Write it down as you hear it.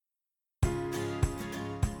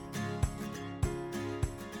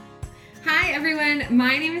Hi, everyone.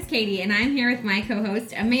 My name is Katie, and I'm here with my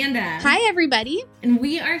co-host, Amanda. Hi, everybody. And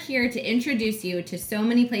we are here to introduce you to So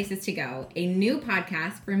Many Places to Go, a new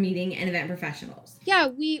podcast for meeting and event professionals. Yeah,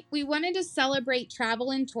 we wanted to celebrate travel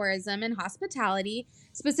and tourism and hospitality,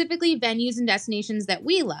 specifically venues and destinations that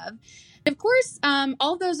we love. Of course,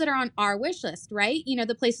 all those that are on our wish list, right? You know,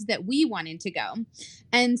 the places that we wanted to go.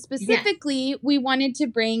 And specifically, we wanted to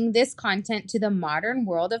bring this content to the modern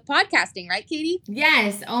world of podcasting, right, Katie?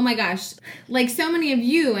 Yes. Oh my gosh. Like so many of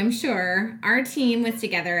you, I'm sure, our team was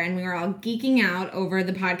together and we were all geeking out over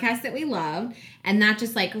the podcast that we loved. And that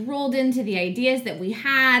just like rolled into the ideas that we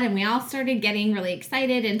had. And we all started getting really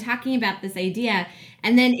excited and talking about this idea.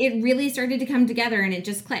 And then it really started to come together and it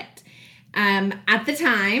just clicked. At the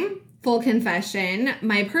time, full confession,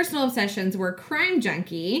 my personal obsessions were Crime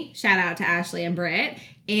Junkie, shout out to Ashley and Britt,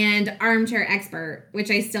 and Armchair Expert, which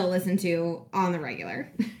I still listen to on the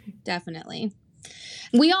regular. Definitely.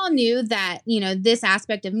 We all knew that, you know, this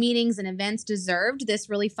aspect of meetings and events deserved this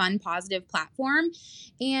really fun, positive platform.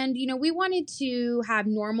 And, you know, we wanted to have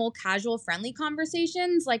normal, casual, friendly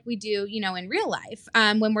conversations like we do, you know, in real life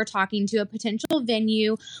when we're talking to a potential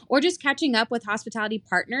venue or just catching up with hospitality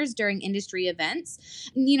partners during industry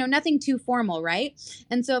events. You know, nothing too formal, right?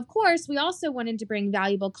 And so, of course, we also wanted to bring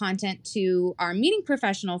valuable content to our meeting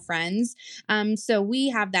professional friends. So we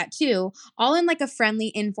have that too, all in like a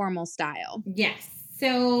friendly, informal style. Yes.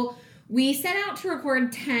 So we set out to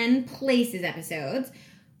record 10 places episodes.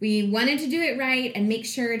 We wanted to do it right and make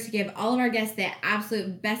sure to give all of our guests the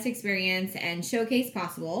absolute best experience and showcase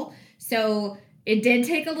possible. So it did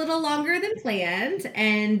take a little longer than planned.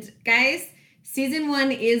 And guys, season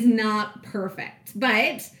 1 is not perfect,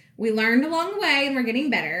 but we learned along the way and we're getting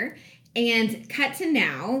better. And cut to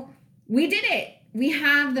now, we did it. We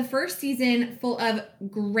have the first season full of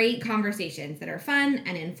great conversations that are fun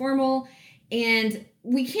and informal. And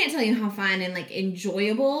we can't tell you how fun and like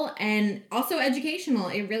enjoyable and also educational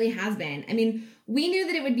it really has been. I mean, we knew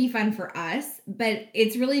that it would be fun for us, but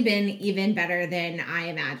it's really been even better than I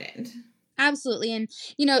imagined. Absolutely. And,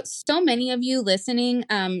 you know, so many of you listening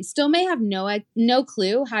still may have no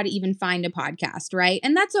clue how to even find a podcast, right?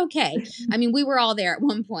 And that's okay. I mean, we were all there at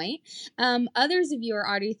one point. Others of you are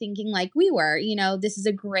already thinking like we were, you know, this is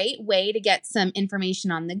a great way to get some information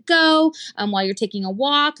on the go while you're taking a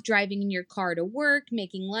walk, driving in your car to work,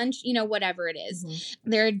 making lunch, you know, whatever it is. Mm-hmm.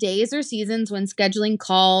 There are days or seasons when scheduling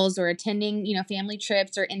calls or attending, you know, family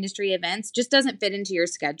trips or industry events just doesn't fit into your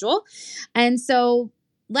schedule. And so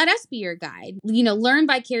let us be your guide. You know, learn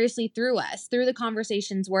vicariously through us, through the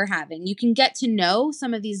conversations we're having. You can get to know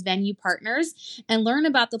some of these venue partners and learn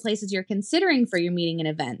about the places you're considering for your meeting and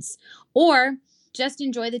events. Or just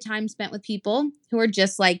enjoy the time spent with people who are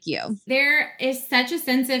just like you. There is such a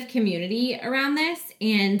sense of community around this.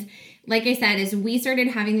 And like I said, as we started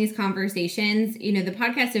having these conversations, you know, the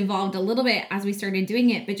podcast evolved a little bit as we started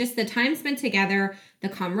doing it, but just the time spent together, the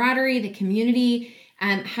camaraderie, the community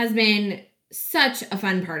has been such a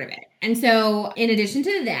fun part of it. And so in addition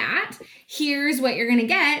to that, here's what you're going to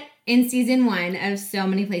get in season 1 of So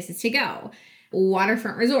Many Places to Go.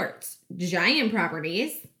 Waterfront resorts, giant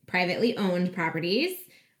properties, privately owned properties.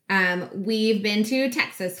 We've been to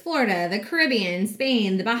Texas, Florida, the Caribbean,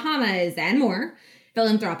 Spain, the Bahamas, and more.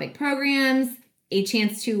 Philanthropic programs, a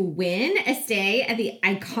chance to win a stay at the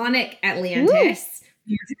iconic Atlantis.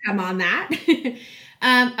 More to come on that.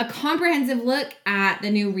 A comprehensive look at the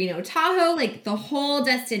new Reno Tahoe, like the whole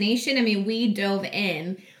destination. I mean, we dove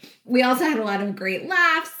in. We also had a lot of great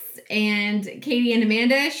laughs, and Katie and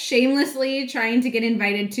Amanda shamelessly trying to get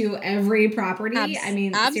invited to every property. I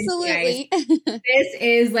mean, absolutely. Guys, this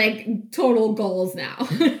is like total goals now.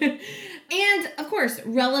 And of course,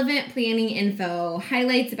 relevant planning info,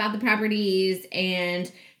 highlights about the properties,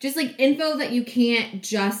 and just like info that you can't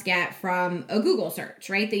just get from a Google search,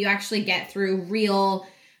 right? That you actually get through real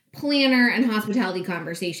planner and hospitality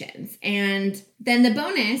conversations. And then the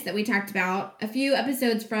bonus that we talked about, a few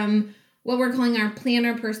episodes from what we're calling our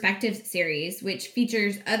Planner Perspectives series, which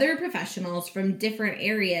features other professionals from different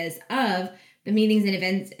areas of the meetings and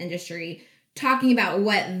events industry talking about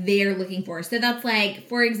what they're looking for. So that's like,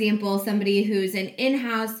 for example, somebody who's an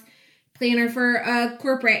in-house planner for a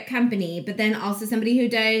corporate company, but then also somebody who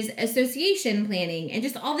does association planning and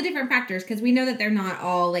just all the different factors, because we know that they're not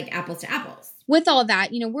all like apples to apples. With all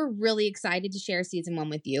that, you know, we're really excited to share season 1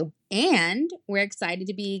 with you, and we're excited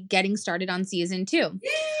to be getting started on season 2.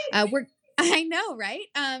 I know, right?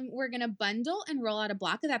 We're going to bundle and roll out a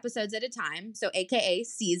block of episodes at a time, so AKA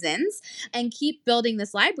seasons, and keep building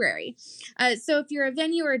this library. So if you're a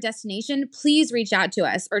venue or a destination, please reach out to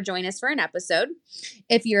us or join us for an episode.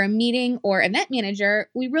 If you're a meeting or event manager,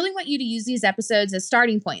 we really want you to use these episodes as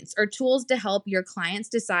starting points or tools to help your clients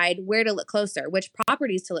decide where to look closer, which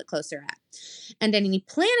properties to look closer at. And any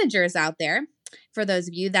planagers out there, for those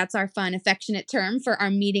of you, that's our fun, affectionate term for our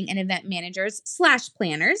meeting and event managers /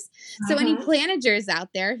 planners. So any planagers out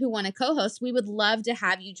there who want to co-host, we would love to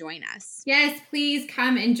have you join us. Yes, please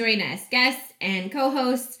come and join us. Guests and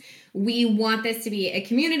co-hosts, we want this to be a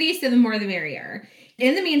community, so the more the merrier.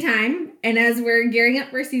 In the meantime, and as we're gearing up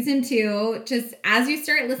for season 2, just as you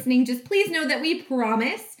start listening, just please know that we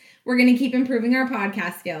promise we're going to keep improving our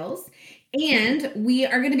podcast skills. And we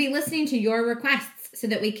are going to be listening to your requests so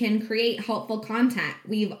that we can create helpful content.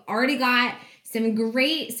 We've already got some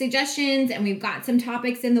great suggestions and we've got some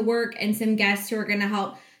topics in the work and some guests who are going to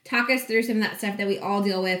help talk us through some of that stuff that we all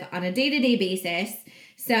deal with on a day-to-day basis.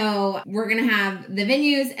 So we're going to have the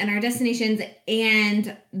venues and our destinations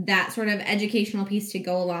and that sort of educational piece to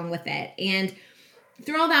go along with it. And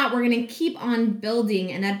through all that, we're going to keep on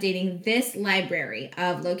building and updating this library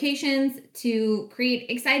of locations to create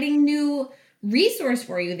exciting new resource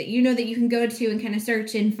for you that you know that you can go to and kind of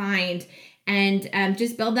search and find and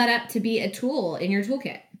just build that up to be a tool in your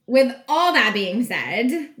toolkit. With all that being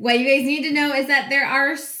said, what you guys need to know is that there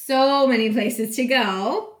are so many places to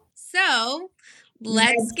go. So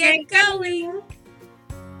let's get going.